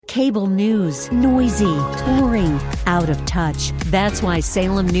Cable news, noisy, boring, out of touch. That's why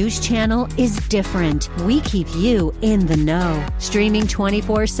Salem News Channel is different. We keep you in the know. Streaming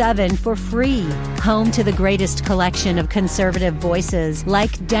 24/7 for free. Home to the greatest collection of conservative voices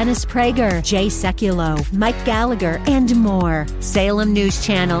like Dennis Prager, Jay Sekulow, Mike Gallagher, and more. Salem News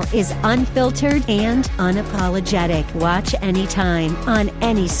Channel is unfiltered and unapologetic. Watch anytime, on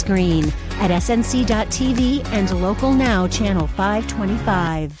any screen, at snc.tv and Local Now Channel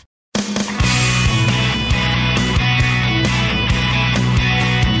 525.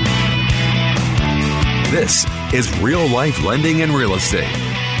 This is Real Life Lending and Real Estate,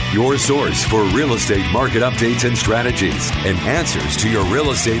 your source for real estate market updates and strategies and answers to your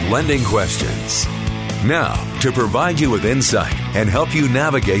real estate lending questions. Now, to provide you with insight and help you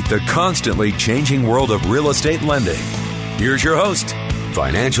navigate the constantly changing world of real estate lending, here's your host,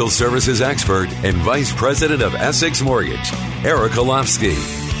 financial services expert and Vice President of Essex Mortgage, Eric Olofsky.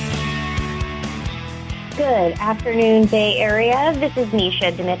 Good afternoon, Bay Area. This is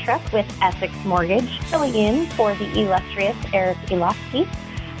Mesha Dimitruk with Essex Mortgage, filling in for the illustrious Eric Olofsky.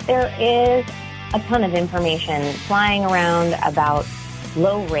 There is a ton of information flying around about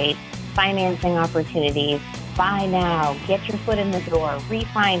low rates, financing opportunities, buy now, get your foot in the door,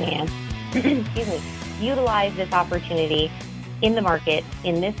 refinance, utilize this opportunity in the market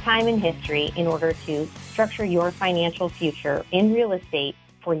in this time in history in order to structure your financial future in real estate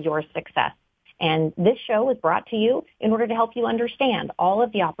for your success. And this show is brought to you in order to help you understand all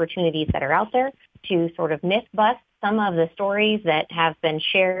of the opportunities that are out there, to sort of myth bust some of the stories that have been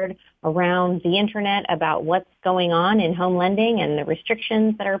shared around the internet about what's going on in home lending and the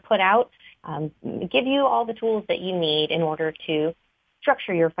restrictions that are put out, give you all the tools that you need in order to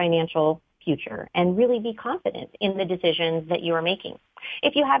structure your financial future and really be confident in the decisions that you are making.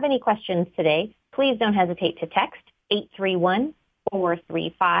 If you have any questions today, please don't hesitate to text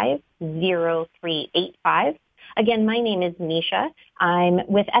 831-435-0385. Again, my name is Mesha. I'm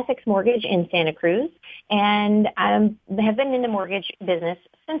with Essex Mortgage in Santa Cruz, and I have been in the mortgage business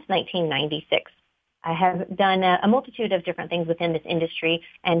since 1996. I have done a multitude of different things within this industry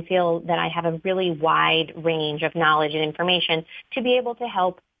and feel that I have a really wide range of knowledge and information to be able to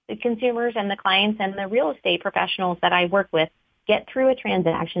help the consumers and the clients and the real estate professionals that I work with get through a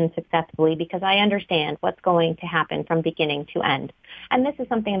transaction successfully, because I understand what's going to happen from beginning to end. And this is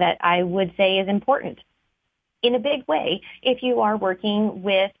something that I would say is important in a big way if you are working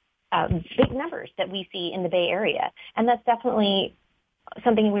with big numbers that we see in the Bay Area. And that's definitely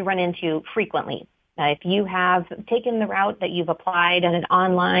something we run into frequently. If you have taken the route that you've applied at an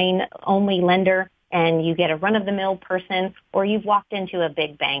online-only lender and you get a run-of-the-mill person, or you've walked into a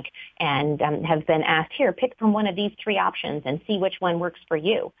big bank and have been asked, here, pick from one of these three options and see which one works for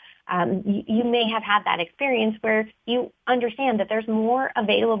you. You may have had that experience where you understand that there's more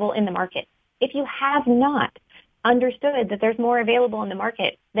available in the market. If you have not understood that there's more available in the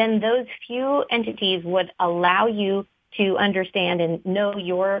market, then those few entities would allow you to understand and know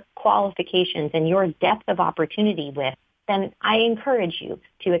your qualifications and your depth of opportunity with, then I encourage you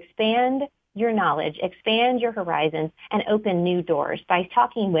to expand your knowledge, expand your horizons, and open new doors by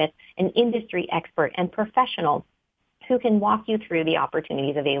talking with an industry expert and professional who can walk you through the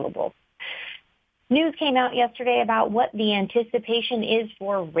opportunities available. News came out yesterday about what the anticipation is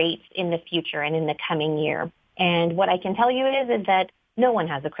for rates in the future and in the coming year. And what I can tell you is that no one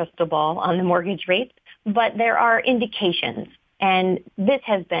has a crystal ball on the mortgage rates, but there are indications. And this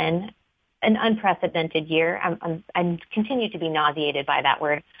has been an unprecedented year. I continue to be nauseated by that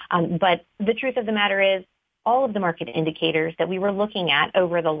word. But the truth of the matter is all of the market indicators that we were looking at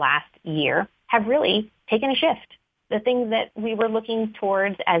over the last year have really taken a shift. The things that we were looking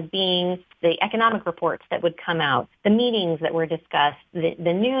towards as being the economic reports that would come out, the meetings that were discussed, the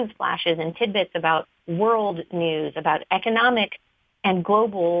news flashes and tidbits about world news, about economic and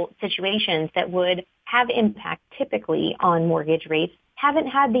global situations that would have impact typically on mortgage rates, haven't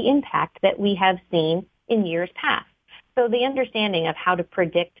had the impact that we have seen in years past. So the understanding of how to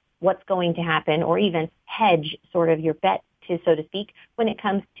predict what's going to happen, or even hedge sort of your bet, so to speak, when it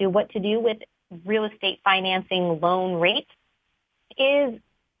comes to what to do with real estate financing loan rates, is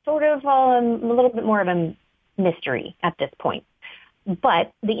sort of a little bit more of a mystery at this point.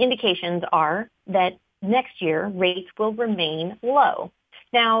 But the indications are that next year rates will remain low.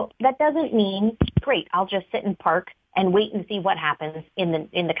 Now, that doesn't mean, great, I'll just sit and park and wait and see what happens in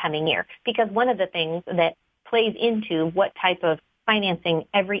the coming year. Because one of the things that plays into what type of financing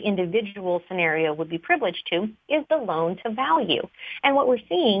every individual scenario would be privileged to is the loan to value. And what we're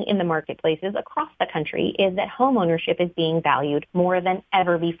seeing in the marketplaces across the country is that home ownership is being valued more than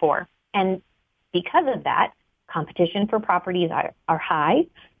ever before. And because of that, competition for properties are high.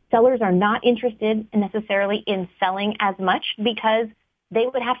 Sellers are not interested necessarily in selling as much because they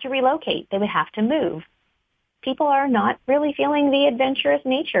would have to relocate. They would have to move. People are not really feeling the adventurous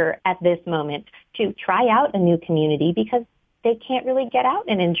nature at this moment to try out a new community because they can't really get out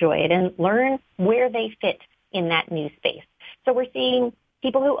and enjoy it and learn where they fit in that new space. So we're seeing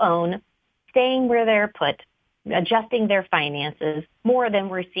people who own staying where they're put, adjusting their finances more than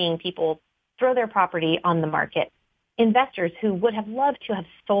we're seeing people throw their property on the market. Investors who would have loved to have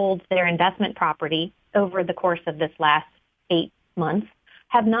sold their investment property over the course of this last 8 months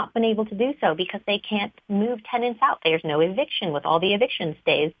have not been able to do so because they can't move tenants out. There's no eviction with all the eviction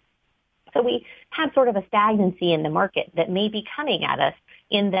stays. So we have sort of a stagnancy in the market that may be coming at us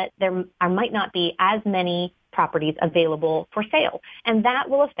in that there might not be as many properties available for sale. And that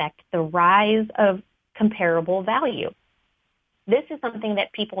will affect the rise of comparable value. This is something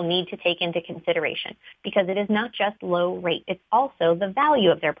that people need to take into consideration because it is not just low rate. It's also the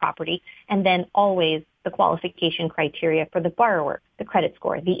value of their property and then always the qualification criteria for the borrower, the credit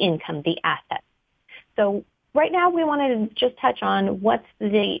score, the income, the asset. So right now we wanted to just touch on what's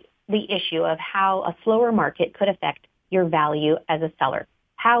the issue of how a slower market could affect your value as a seller,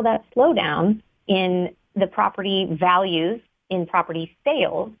 how that slowdown in the property values in property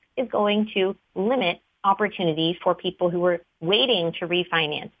sales is going to limit opportunity for people who are waiting to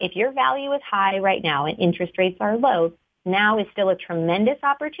refinance. If your value is high right now and interest rates are low, now is still a tremendous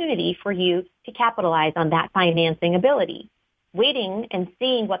opportunity for you to capitalize on that financing ability. Waiting and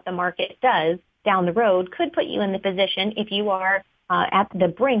seeing what the market does down the road could put you in the position if you are at the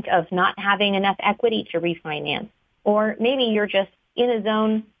brink of not having enough equity to refinance. Or maybe you're just in a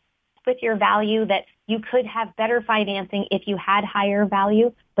zone with your value that you could have better financing if you had higher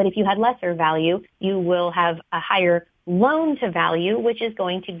value, but if you had lesser value, you will have a higher loan to value, which is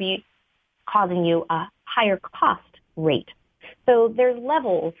going to be causing you a higher cost rate. So there's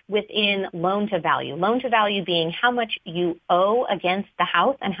levels within loan to value being how much you owe against the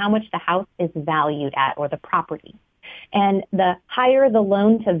house and how much the house is valued at or the property. And the higher the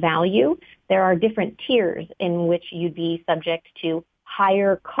loan to value, there are different tiers in which you'd be subject to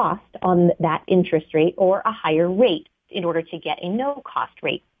higher cost on that interest rate or a higher rate in order to get a no cost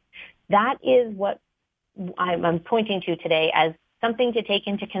rate. That is what I'm pointing to today as something to take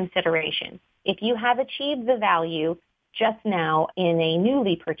into consideration. If you have achieved the value just now in a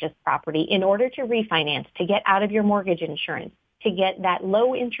newly purchased property in order to refinance, to get out of your mortgage insurance, to get that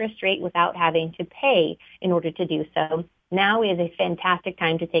low interest rate without having to pay in order to do so, now is a fantastic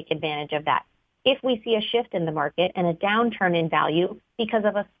time to take advantage of that. If we see a shift in the market and a downturn in value because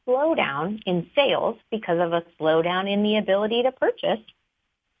of a slowdown in sales, because of a slowdown in the ability to purchase,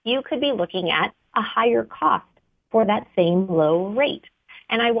 you could be looking at a higher cost for that same low rate.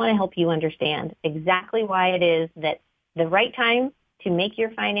 And I want to help you understand exactly why it is that the right time to make your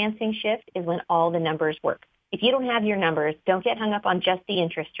financing shift is when all the numbers work. If you don't have your numbers, don't get hung up on just the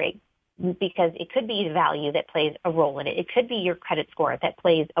interest rate because it could be the value that plays a role in it. It could be your credit score that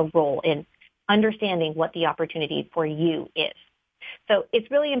plays a role in understanding what the opportunity for you is. So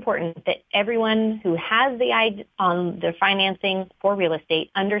it's really important that everyone who has the idea on the financing for real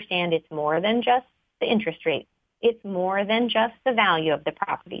estate understand it's more than just the interest rate. It's more than just the value of the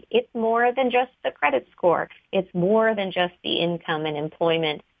property. It's more than just the credit score. It's more than just the income and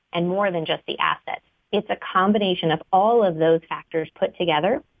employment and more than just the assets. It's a combination of all of those factors put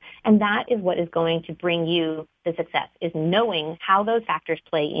together. And that is what is going to bring you the success, is knowing how those factors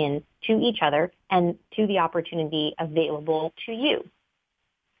play in to each other and to the opportunity available to you.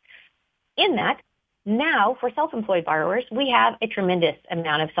 In that, now for self-employed borrowers, we have a tremendous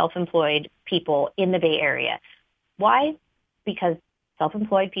amount of self-employed people in the Bay Area. Why? Because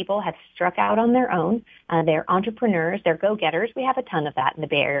self-employed people have struck out on their own. They're entrepreneurs, they're go-getters. We have a ton of that in the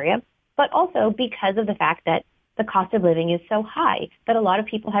Bay Area. But also because of the fact that the cost of living is so high that a lot of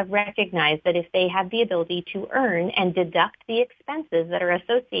people have recognized that if they have the ability to earn and deduct the expenses that are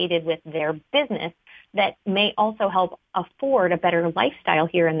associated with their business that may also help afford a better lifestyle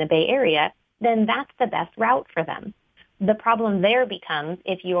here in the Bay Area, then that's the best route for them. The problem there becomes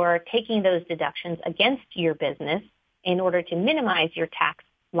if you're taking those deductions against your business in order to minimize your tax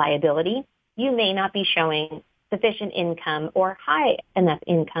liability, you may not be showing sufficient income or high enough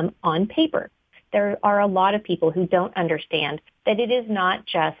income on paper. There are a lot of people who don't understand that it is not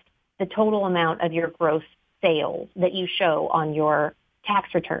just the total amount of your gross sales that you show on your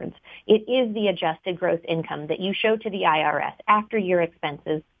tax returns. It is the adjusted gross income that you show to the IRS after your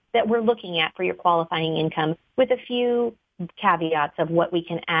expenses that we're looking at for your qualifying income with a few caveats of what we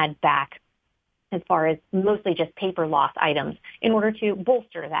can add back as far as mostly just paper loss items in order to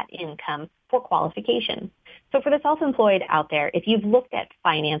bolster that income for qualification. So for the self-employed out there, if you've looked at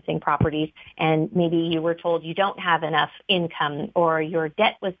financing properties and maybe you were told you don't have enough income or your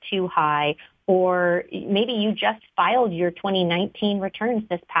debt was too high, or maybe you just filed your 2019 returns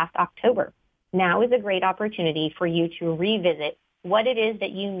this past October, now is a great opportunity for you to revisit what it is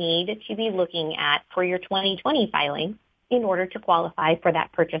that you need to be looking at for your 2020 filing in order to qualify for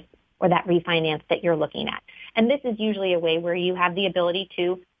that purchase or that refinance that you're looking at. And this is usually a way where you have the ability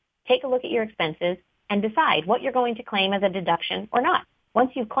to take a look at your expenses and decide what you're going to claim as a deduction or not.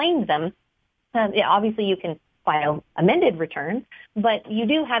 Once you've claimed them, obviously you can file amended returns, but you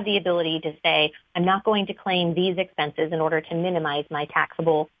do have the ability to say, I'm not going to claim these expenses in order to minimize my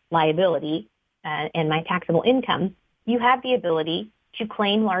taxable liability and my taxable income. You have the ability to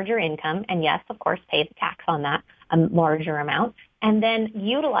claim larger income and, yes, of course, pay the tax on that larger amount, and then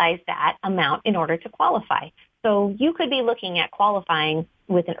utilize that amount in order to qualify. So you could be looking at qualifying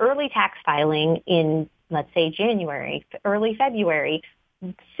with an early tax filing in, let's say, January, early February,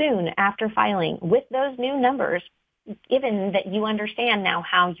 soon after filing with those new numbers, given that you understand now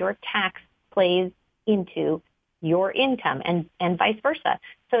how your tax plays into your income and vice versa,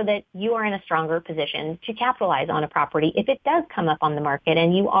 so that you are in a stronger position to capitalize on a property if it does come up on the market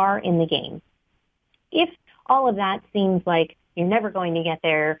and you are in the game. If all of that seems like you're never going to get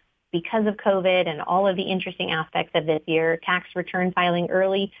there because of COVID and all of the interesting aspects of this year, tax return filing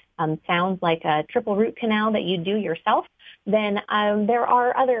early sounds like a triple root canal that you do yourself, then there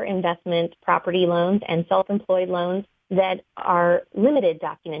are other investment property loans and self-employed loans that are limited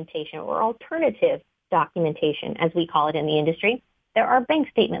documentation or alternative documentation, as we call it in the industry. There are bank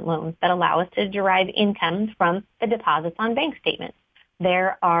statement loans that allow us to derive income from the deposits on bank statements.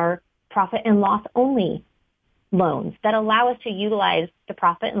 There are profit and loss only loans that allow us to utilize the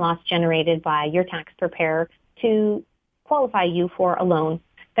profit and loss generated by your tax preparer to qualify you for a loan.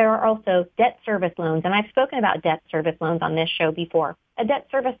 There are also debt service loans, and I've spoken about debt service loans on this show before. A debt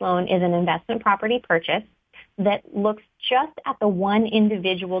service loan is an investment property purchase that looks just at the one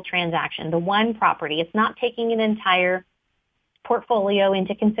individual transaction, the one property. It's not taking an entire portfolio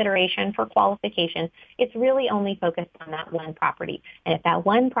into consideration for qualification. It's really only focused on that one property. And if that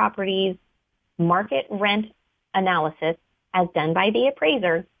one property's market rent analysis, as done by the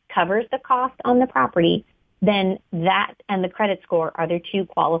appraiser, covers the cost on the property, then that and the credit score are the two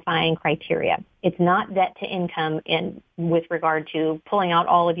qualifying criteria. It's not debt to income with regard to pulling out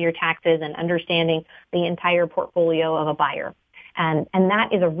all of your taxes and understanding the entire portfolio of a buyer. And that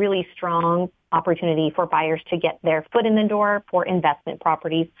is a really strong opportunity for buyers to get their foot in the door for investment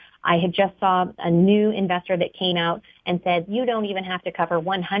properties. I had just saw a new investor that came out and said, you don't even have to cover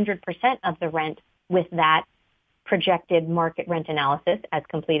 100% of the rent with that projected market rent analysis as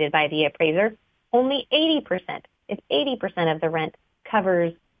completed by the appraiser. Only 80%. If 80% of the rent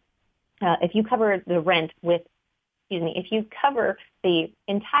covers, if you cover the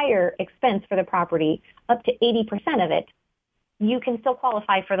entire expense for the property up to 80% of it, you can still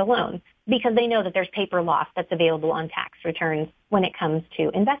qualify for the loan because they know that there's paper loss that's available on tax returns when it comes to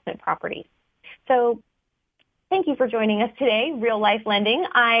investment properties. So thank you for joining us today, Real Life Lending.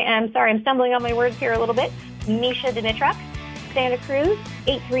 I'm stumbling on my words here a little bit. Mesha Dimitruk, Santa Cruz,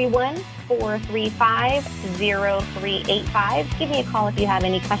 831-435-0385. Give me a call if you have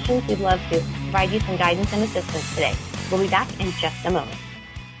any questions. We'd love to provide you some guidance and assistance today. We'll be back in just a moment.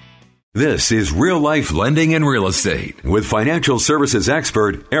 This is Real Life Lending and Real Estate with financial services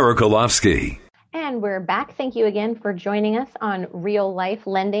expert Eric Olofsky. And we're back. Thank you again for joining us on Real Life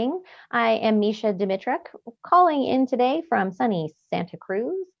Lending. I am Mesha Dimitruk, calling in today from sunny Santa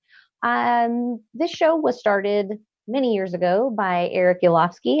Cruz. This show was started many years ago by Eric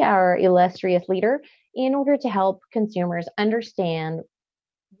Olofsky, our illustrious leader, in order to help consumers understand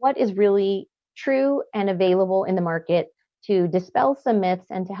what is really true and available in the market, to dispel some myths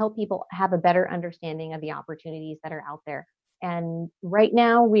and to help people have a better understanding of the opportunities that are out there. And right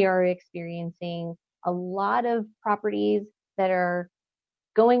now we are experiencing a lot of properties that are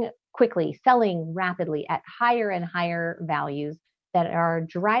going quickly, selling rapidly at higher and higher values that are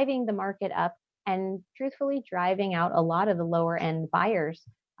driving the market up and truthfully driving out a lot of the lower end buyers.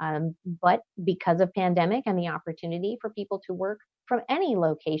 But because of pandemic and the opportunity for people to work from any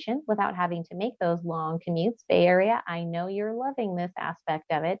location without having to make those long commutes, Bay Area, I know you're loving this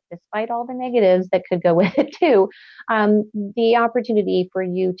aspect of it, despite all the negatives that could go with it too. The opportunity for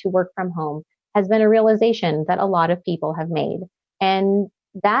you to work from home has been a realization that a lot of people have made. And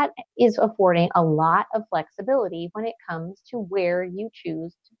that is affording a lot of flexibility when it comes to where you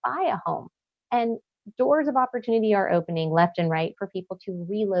choose to buy a home. And doors of opportunity are opening left and right for people to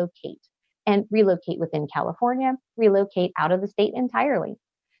relocate. and relocate within California, relocate out of the state entirely.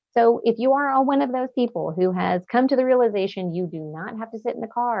 So if you are one of those people who has come to the realization you do not have to sit in the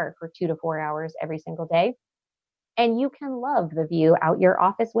car for 2 to 4 hours every single day, and you can love the view out your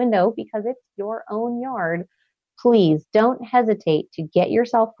office window because it's your own yard, please don't hesitate to get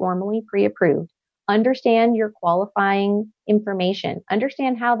yourself formally pre-approved. Understand your qualifying information.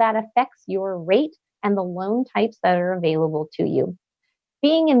 Understand how that affects your rate and the loan types that are available to you.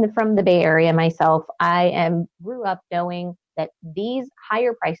 Being from the Bay Area myself, I grew up knowing that these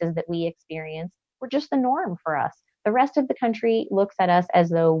higher prices that we experience were just the norm for us. The rest of the country looks at us as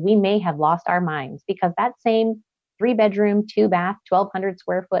though we may have lost our minds because that same 3-bedroom, 2-bath, 1,200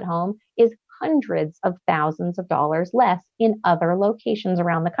 square foot home is hundreds of thousands of dollars less in other locations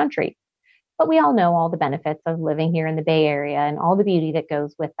around the country. But we all know all the benefits of living here in the Bay Area and all the beauty that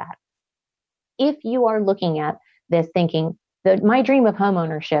goes with that. If you are looking at this thinking that my dream of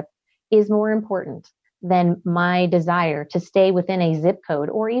homeownership is more important than my desire to stay within a zip code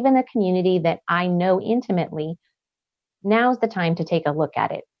or even a community that I know intimately, now's the time to take a look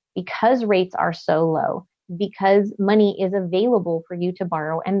at it. Because rates are so low, because money is available for you to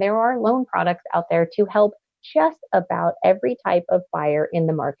borrow, and there are loan products out there to help just about every type of buyer in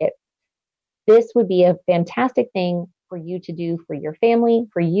the market. This would be a fantastic thing for you to do for your family,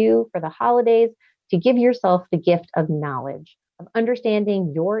 for you, for the holidays, to give yourself the gift of knowledge, of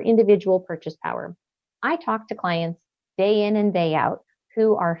understanding your individual purchase power. I talk to clients day in and day out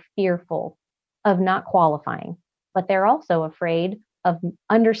who are fearful of not qualifying, but they're also afraid of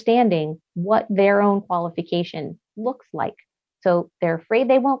understanding what their own qualification looks like. So they're afraid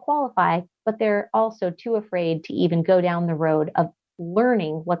they won't qualify, but they're also too afraid to even go down the road of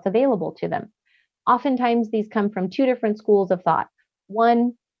learning what's available to them. Oftentimes, these come from two different schools of thought.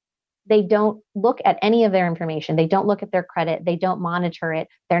 One, they don't look at any of their information. They don't look at their credit. They don't monitor it.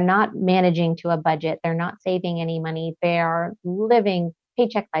 They're not managing to a budget. They're not saving any money. They are living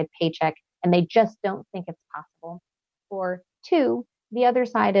paycheck by paycheck, and they just don't think it's possible. Or two, the other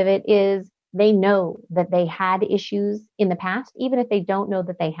side of it is they know that they had issues in the past, even if they don't know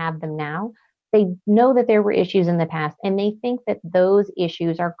that they have them now. They know that there were issues in the past, and they think that those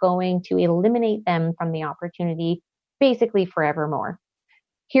issues are going to eliminate them from the opportunity basically forevermore.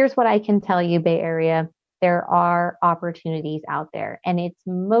 Here's what I can tell you, Bay Area. There are opportunities out there, and it's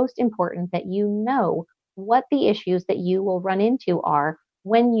most important that you know what the issues that you will run into are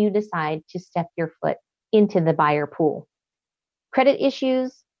when you decide to step your foot into the buyer pool. Credit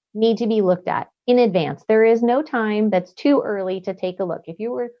issues need to be looked at in advance. There is no time that's too early to take a look. If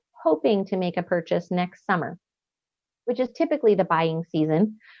you were hoping to make a purchase next summer, which is typically the buying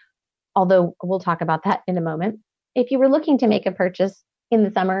season, although we'll talk about that in a moment. If you were looking to make a purchase in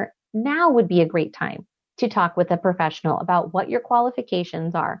the summer, now would be a great time to talk with a professional about what your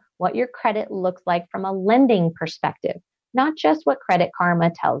qualifications are, what your credit looks like from a lending perspective, not just what Credit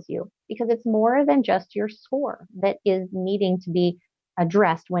Karma tells you, because it's more than just your score that is needing to be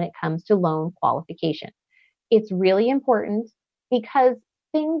addressed when it comes to loan qualification. It's really important because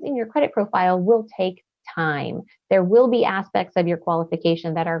things in your credit profile will take time. There will be aspects of your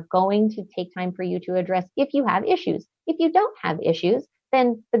qualification that are going to take time for you to address if you have issues. If you don't have issues,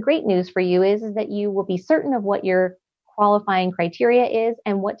 then the great news for you is that you will be certain of what your qualifying criteria is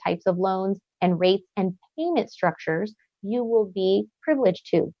and what types of loans and rates and payment structures you will be privileged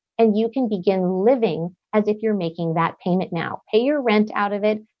to. And you can begin living as if you're making that payment now. Pay your rent out of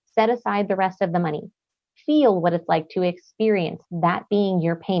it, set aside the rest of the money. Feel what it's like to experience that being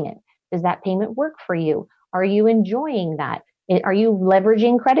your payment. Does that payment work for you? Are you enjoying that? Are you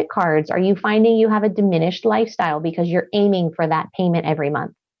leveraging credit cards? Are you finding you have a diminished lifestyle because you're aiming for that payment every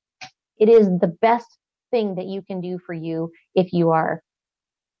month? It is the best thing that you can do for you if you are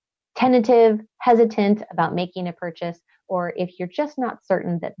tentative, hesitant about making a purchase, or if you're just not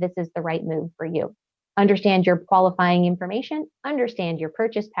certain that this is the right move for you. Understand your qualifying information, understand your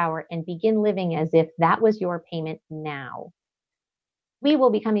purchase power, and begin living as if that was your payment now. We will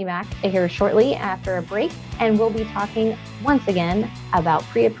be coming back here shortly after a break, and we'll be talking once again about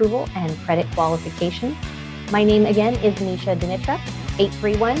pre-approval and credit qualification. My name again is Mesha Dimitra,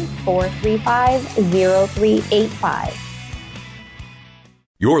 831-435-0385.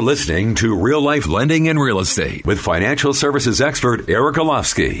 You're listening to Real Life Lending and Real Estate with financial services expert Eric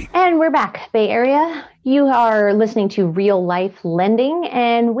Olofsky. And we're back, Bay Area. You are listening to Real Life Lending,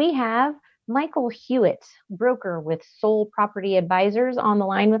 and we have Michael Hewitt, broker with Soul Property Advisors, on the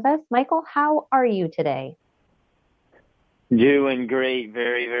line with us. Michael, how are you today? Doing great.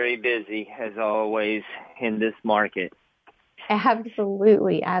 Very, very busy, as always, in this market.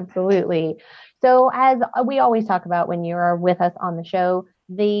 Absolutely, absolutely. So as we always talk about when you're with us on the show,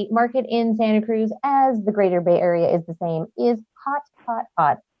 The market in Santa Cruz, as the greater Bay Area is the same, is hot, hot,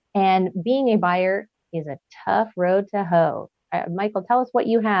 hot. And being a buyer is a tough road to hoe. Michael, tell us what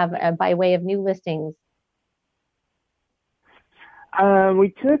you have by way of new listings.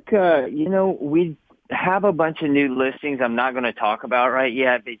 We took, we have a bunch of new listings I'm not going to talk about right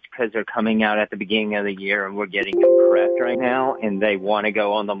yet because they're coming out at the beginning of the year and we're getting them prepped right now and they want to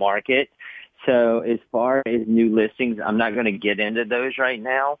go on the market. So as far as new listings, I'm not going to get into those right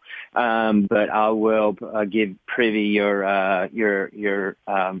now, but I will give privy your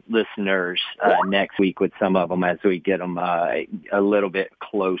listeners next week with some of them as we get them a little bit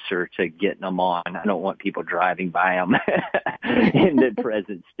closer to getting them on. I don't want people driving by them in the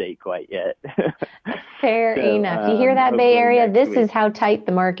present state quite yet. Fair enough. You hear that, Bay Area? This is how tight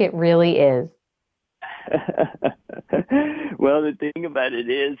the market really is. Well, the thing about it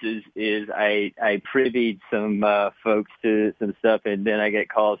is I privied some folks to some stuff, and then I get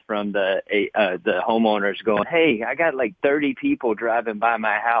calls from the homeowners going, "Hey, I got like 30 people driving by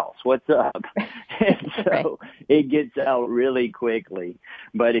my house. What's up?" And so it gets out really quickly.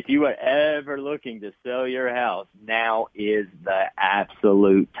 But if you are ever looking to sell your house, now is the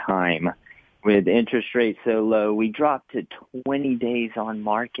absolute time. With interest rates so low, we dropped to 20 days on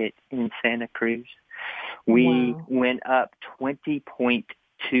market in Santa Cruz. We went up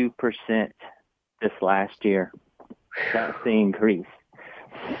 20.2% this last year. That's the increase.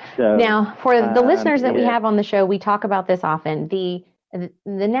 So now, for the listeners that we have on the show, we talk about this often. The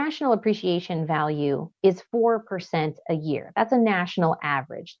national appreciation value is 4% a year. That's a national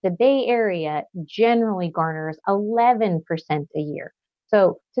average. The Bay Area generally garners 11% a year.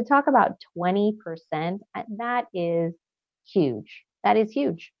 So to talk about 20%, that is huge. That is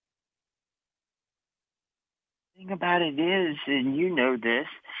huge. The thing about it is, and you know this,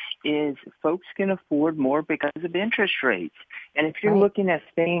 is folks can afford more because of interest rates. And if you're looking at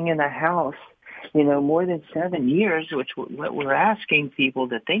staying in a house, more than 7 years, which what we're asking people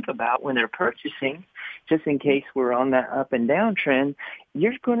to think about when they're purchasing, just in case we're on that up and down trend,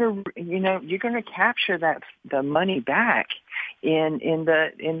 you're going to capture the money back in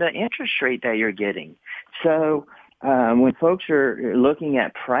the interest rate that you're getting. So when folks are looking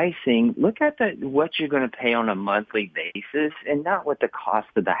at pricing, look at what you're going to pay on a monthly basis and not what the cost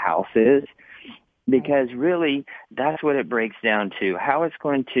of the house is, because really that's what it breaks down to, how it's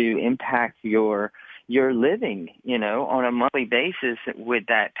going to impact your living, on a monthly basis with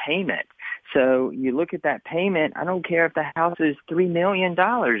that payment. So you look at that payment, I don't care if the house is $3 million.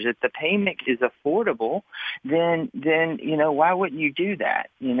 If the payment is affordable, then why wouldn't you do that,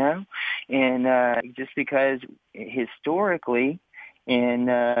 And just because historically and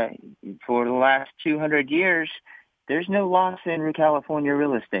for the last 200 years, there's no loss in California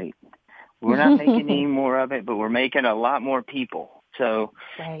real estate. We're not making any more of it, but we're making a lot more people. So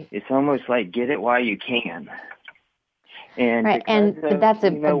it's almost like get it while you can. And that's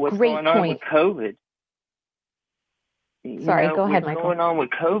a what's great going on point. with COVID. Sorry, go ahead, Michael. What's going on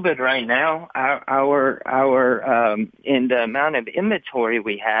with COVID right now? Our in the amount of inventory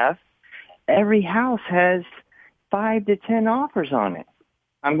we have, every house has 5 to 10 offers on it.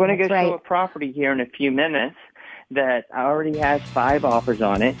 I'm going to go show a property here in a few minutes that already has 5 offers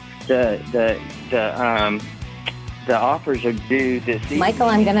on it. The offers are due this evening. Michael,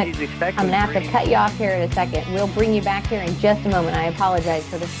 I'm gonna have to cut you off here in a second. We'll bring you back here in just a moment. I apologize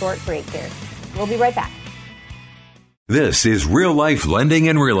for the short break here. We'll be right back. This is Real Life Lending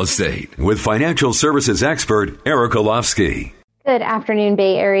and Real Estate with financial services expert Eric Olofsky. Good afternoon,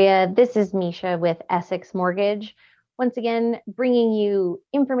 Bay Area. This is Mesha with Essex Mortgage. Once again, bringing you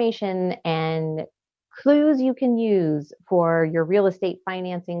information and clues you can use for your real estate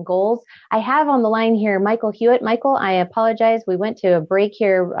financing goals. I have on the line here Michael Hewitt. Michael, I apologize. We went to a break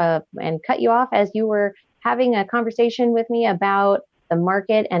here and cut you off as you were having a conversation with me about the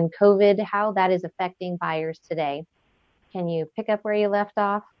market and COVID, how that is affecting buyers today. Can you pick up where you left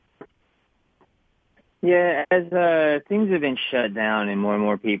off? Yeah, as things have been shut down and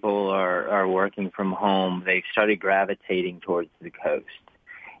more people are working from home, they've started gravitating towards the coast.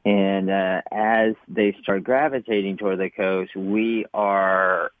 And as they start gravitating toward the coast, we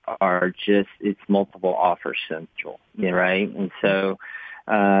are just, it's multiple offers central, right? And so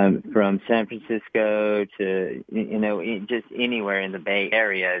from San Francisco to, just anywhere in the Bay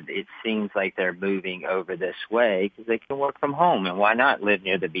Area, it seems like they're moving over this way because they can work from home. And why not live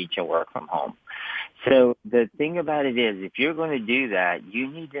near the beach and work from home? So the thing about it is, if you're going to do that, you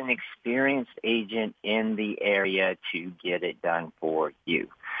need an experienced agent in the area to get it done for you.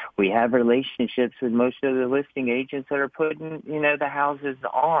 We have relationships with most of the listing agents that are putting, the houses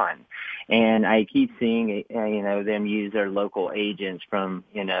on. And I keep seeing, them use their local agents from,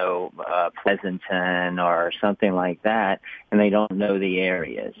 Pleasanton or something like that, and they don't know the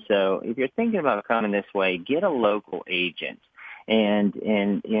area. So if you're thinking about coming this way, get a local agent, and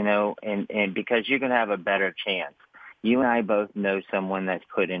because you're going to have a better chance. You and I both know someone that's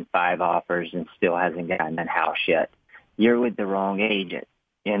put in 5 offers and still hasn't gotten that house yet. You're with the wrong agent.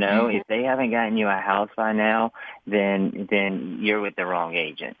 If they haven't gotten you a house by now, then you're with the wrong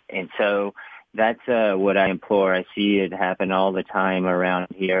agent. And so that's what I implore. I see it happen all the time around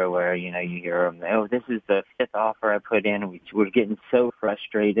here where, you hear them, oh, this is the 5th offer I put in. We're getting so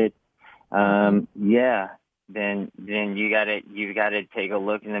frustrated. Then you gotta take a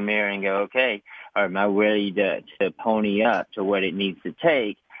look in the mirror and go, okay, am I ready to pony up to what it needs to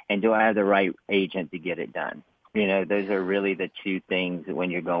take? And do I have the right agent to get it done? Those are really the 2 things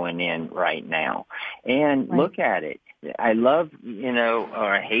when you're going in right now. And look at it. I love,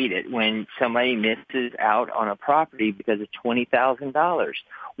 or I hate it when somebody misses out on a property because of $20,000.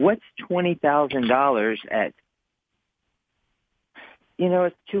 What's $20,000 at,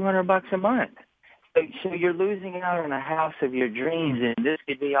 it's $200 a month. So you're losing out on a house of your dreams, and this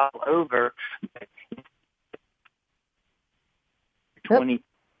could be all over. 20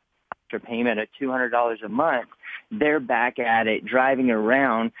 payment of $200 a month, they're back at it, driving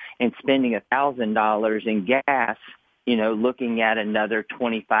around and spending $1,000 in gas, looking at another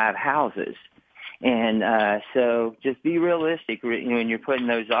 25 houses. And so just be realistic when you're putting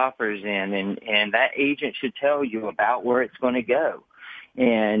those offers in, and that agent should tell you about where it's going to go.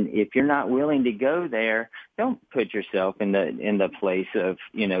 And if you're not willing to go there, don't put yourself in the place of,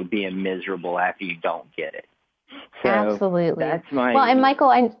 being miserable after you don't get it. So absolutely. That's my. Well, and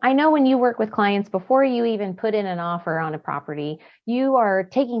Michael, I know when you work with clients, before you even put in an offer on a property, you are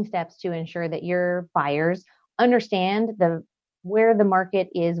taking steps to ensure that your buyers understand where the market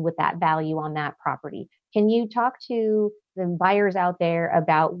is with that value on that property. Can you talk to the buyers out there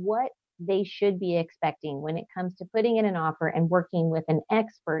about what they should be expecting when it comes to putting in an offer and working with an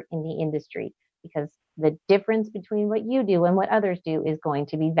expert in the industry? Because the difference between what you do and what others do is going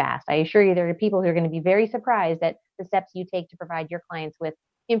to be vast. I assure you there are people who are going to be very surprised at the steps you take to provide your clients with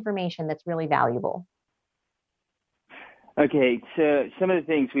information that's really valuable. Okay, so some of the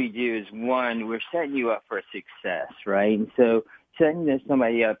things we do is, one, we're setting you up for success, right? And so setting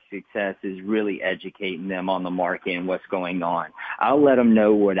somebody up for success is really educating them on the market and what's going on. I'll let them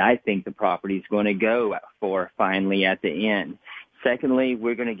know what I think the property is going to go for finally at the end. Secondly,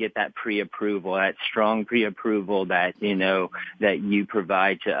 we're going to get that pre-approval, that strong pre-approval that, that you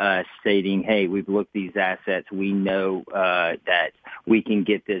provide to us stating, hey, we've looked these assets. We know that we can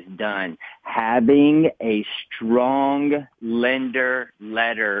get this done. Having a strong lender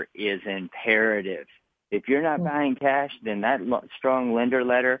letter is imperative. If you're not buying cash, then that strong lender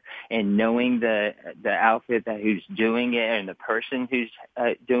letter and knowing the outfit who's doing it and the person who's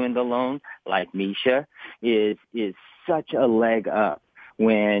doing the loan, like Mesha, is such a leg up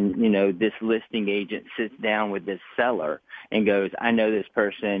when, this listing agent sits down with this seller and goes, I know this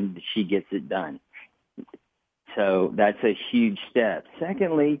person, she gets it done. So that's a huge step.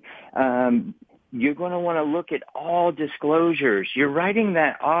 Secondly, you're going to want to look at all disclosures. You're writing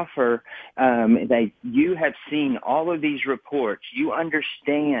that offer that you have seen all of these reports. You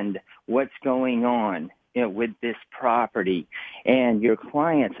understand what's going on with this property, and your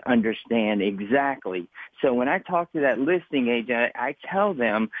clients understand exactly. So when I talk to that listing agent, I tell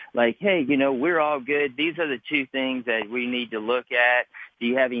them, like, hey, we're all good. These are the 2 things that we need to look at. Do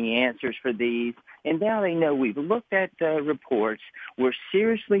you have any answers for these? And now they know we've looked at the reports. We're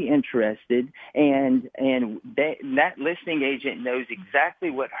seriously interested, and that listing agent knows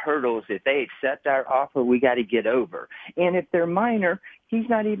exactly what hurdles, if they accept our offer, we got to get over. And if they're minor, he's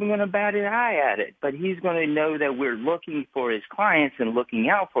not even going to bat an eye at it, but he's going to know that we're looking for his clients and looking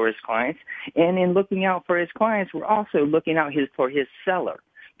out for his clients. And in looking out for his clients, we're also looking out for his seller.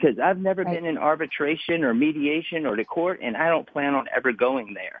 Because I've never been in arbitration or mediation or to court, and I don't plan on ever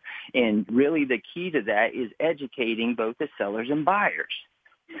going there. And really the key to that is educating both the sellers and buyers.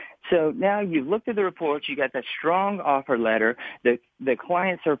 So now you've looked at the reports, you got that strong offer letter, the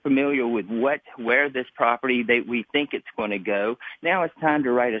clients are familiar with where this property we think it's going to go. Now it's time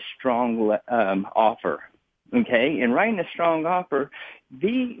to write a strong offer. Okay, and writing a strong offer,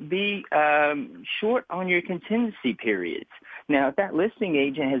 be short on your contingency periods. Now, if that listing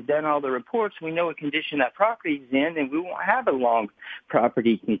agent has done all the reports, we know what condition that property is in, and we won't have a long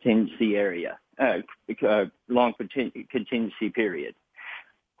property contingency contingency period.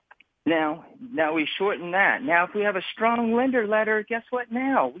 Now we shorten that. Now, if we have a strong lender letter, guess what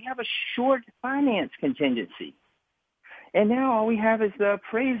now? We have a short finance contingency. And now all we have is the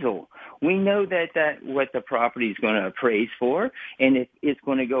appraisal. we know that what the property is going to appraise for, and if it's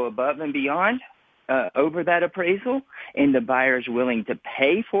going to go above and beyond over that appraisal, and the buyer's willing to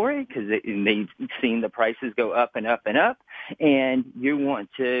pay for it because they've seen the prices go up and up and up, and you want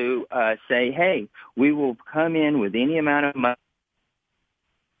to say, hey, we will come in with any amount of money,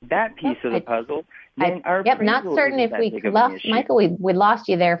 that piece of the puzzle, then our not certain if we lost, Michael, we lost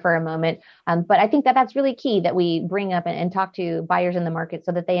you there for a moment. But I think that's really key that we bring up and talk to buyers in the market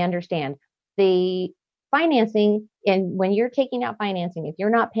so that they understand the financing. And when you're taking out financing, if you're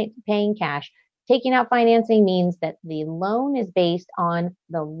not paying cash, taking out financing means that the loan is based on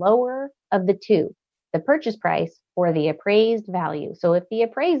the lower of the two, the purchase price or the appraised value. So if the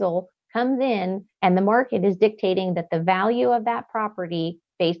appraisal comes in and the market is dictating that the value of that property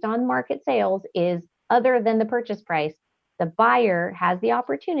based on market sales is other than the purchase price, the buyer has the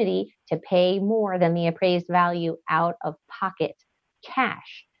opportunity to pay more than the appraised value out of pocket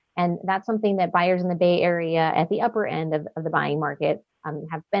cash. And that's something that buyers in the Bay Area at the upper end of the buying market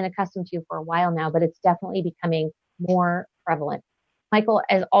have been accustomed to for a while now, but it's definitely becoming more prevalent. Michael,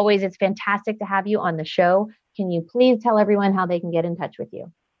 as always, it's fantastic to have you on the show. Can you please tell everyone how they can get in touch with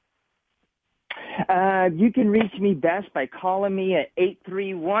you? You can reach me best by calling me at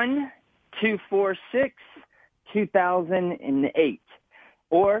 831-246-2008.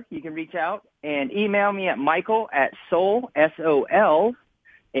 Or you can reach out and email me at michael@sol, S-O-L,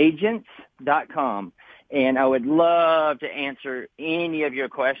 agents.com. And I would love to answer any of your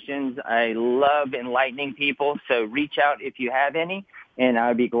questions. I love enlightening people. So reach out if you have any, and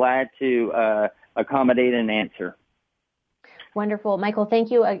I'd be glad to accommodate an answer. Wonderful. Michael, thank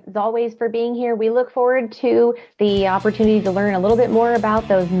you as always for being here. We look forward to the opportunity to learn a little bit more about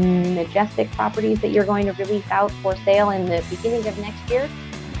those majestic properties that you're going to release out for sale in the beginning of next year.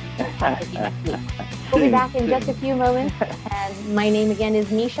 We'll be back in just a few moments. And my name again is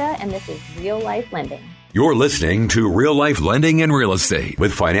Mesha, and this is Real Life Lending. You're listening to Real Life Lending in Real Estate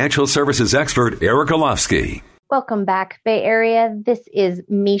with financial services expert Eric Olofsky. Welcome back, Bay Area. This is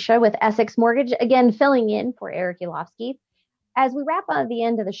Mesha with Essex Mortgage, again filling in for Eric Olofsky. As we wrap up the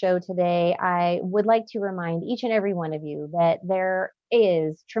end of the show today, I would like to remind each and every one of you that there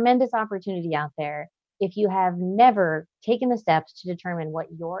is tremendous opportunity out there if you have never taken the steps to determine what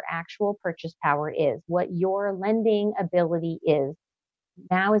your actual purchase power is, what your lending ability is.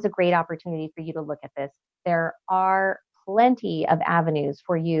 Now is a great opportunity for you to look at this. There are plenty of avenues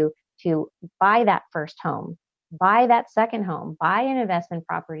for you to buy that first home, buy that second home, buy an investment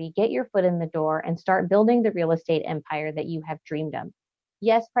property, get your foot in the door, and start building the real estate empire that you have dreamed of.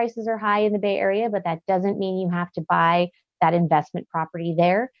 Yes, prices are high in the Bay Area, but that doesn't mean you have to buy that investment property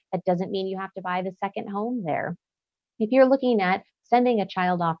there. That doesn't mean you have to buy the second home there. If you're looking at sending a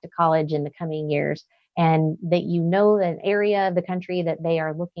child off to college in the coming years, and that you know an area of the country that they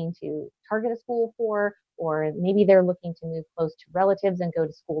are looking to target a school for, or maybe they're looking to move close to relatives and go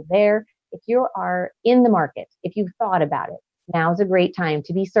to school there, if you are in the market, if you've thought about it, now's a great time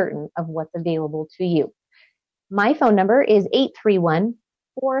to be certain of what's available to you. My phone number is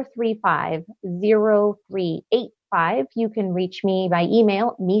 831-435-0385. You can reach me by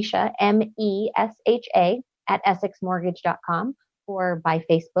email, Mesha, M-E-S-H-A, at EssexMortgage.com, or by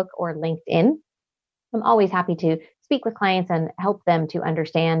Facebook or LinkedIn. I'm always happy to speak with clients and help them to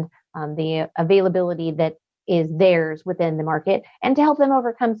understand the availability that is theirs within the market and to help them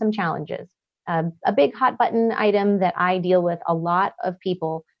overcome some challenges. A big hot button item that I deal with a lot of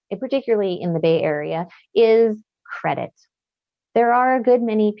people, particularly in the Bay Area, is credit. There are a good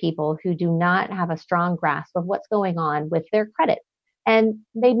many people who do not have a strong grasp of what's going on with their credit. And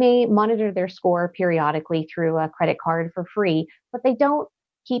they may monitor their score periodically through a credit card for free, but they don't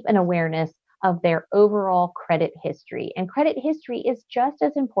keep an awareness of their overall credit history. And credit history is just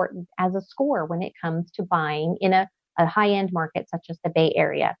as important as a score when it comes to buying in a high-end market such as the Bay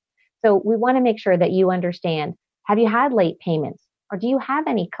Area. So we want to make sure that you understand, have you had late payments? Or do you have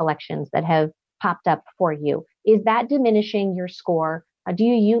any collections that have popped up for you? Is that diminishing your score? Do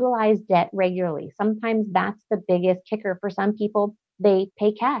you utilize debt regularly? Sometimes that's the biggest kicker for some people. They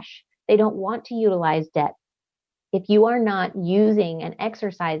pay cash. They don't want to utilize debt. If you are not using and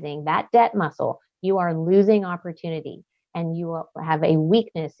exercising that debt muscle, you are losing opportunity, and you will have a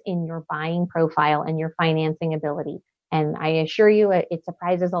weakness in your buying profile and your financing ability. And I assure you, it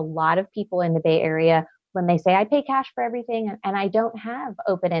surprises a lot of people in the Bay Area when they say, I pay cash for everything and I don't have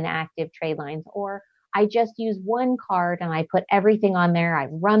open and active trade lines, or I just use one card and I put everything on there. I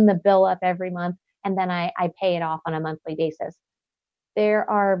run the bill up every month and then I pay it off on a monthly basis. There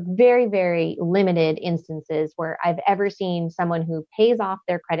are very, very limited instances where I've ever seen someone who pays off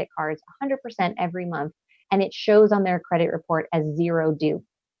their credit cards 100% every month, and it shows on their credit report as zero due.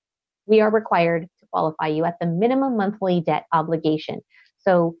 we are required to qualify you at the minimum monthly debt obligation.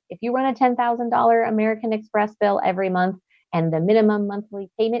 So if you run a $10,000 American Express bill every month and the minimum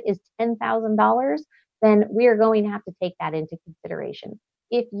monthly payment is $10,000, then we are going to have to take that into consideration.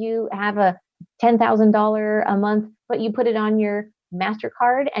 If you have a $10,000 a month, but you put it on your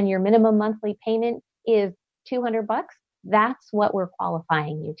MasterCard and your minimum monthly payment is $200, that's what we're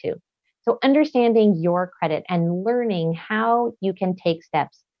qualifying you to. So understanding your credit and learning how you can take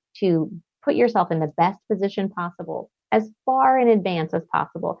steps to put yourself in the best position possible as far in advance as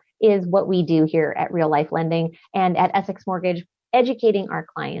possible is what we do here at Real Life Lending and at Essex Mortgage, educating our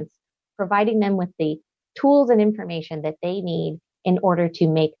clients, providing them with the tools and information that they need in order to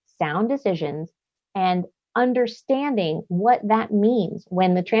make sound decisions and understanding what that means.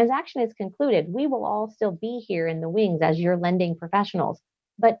 When the transaction is concluded, we will all still be here in the wings as your lending professionals.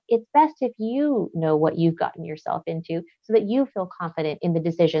 But it's best if you know what you've gotten yourself into so that you feel confident in the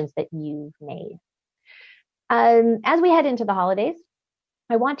decisions that you've made. As we head into the holidays,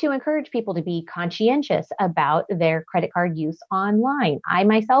 I want to encourage people to be conscientious about their credit card use online. I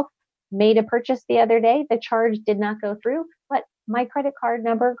myself made a purchase the other day. The charge did not go through, but my credit card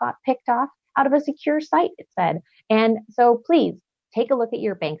number got picked off out of a secure site, it said. And so please take a look at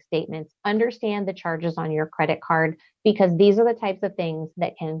your bank statements, understand the charges on your credit card, because these are the types of things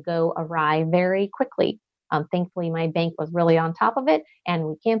that can go awry very quickly. Thankfully, my bank was really on top of it and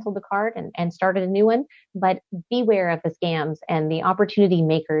we canceled the card and started a new one. But beware of the scams and the opportunity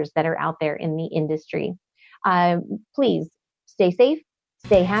makers that are out there in the industry. Please stay safe,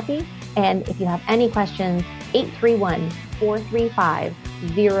 stay happy. And if you have any questions,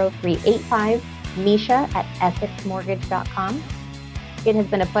 831-435-0385, Mesha at EssexMortgage.com. It has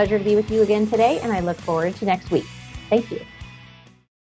been a pleasure to be with you again today, and I look forward to next week. Thank you.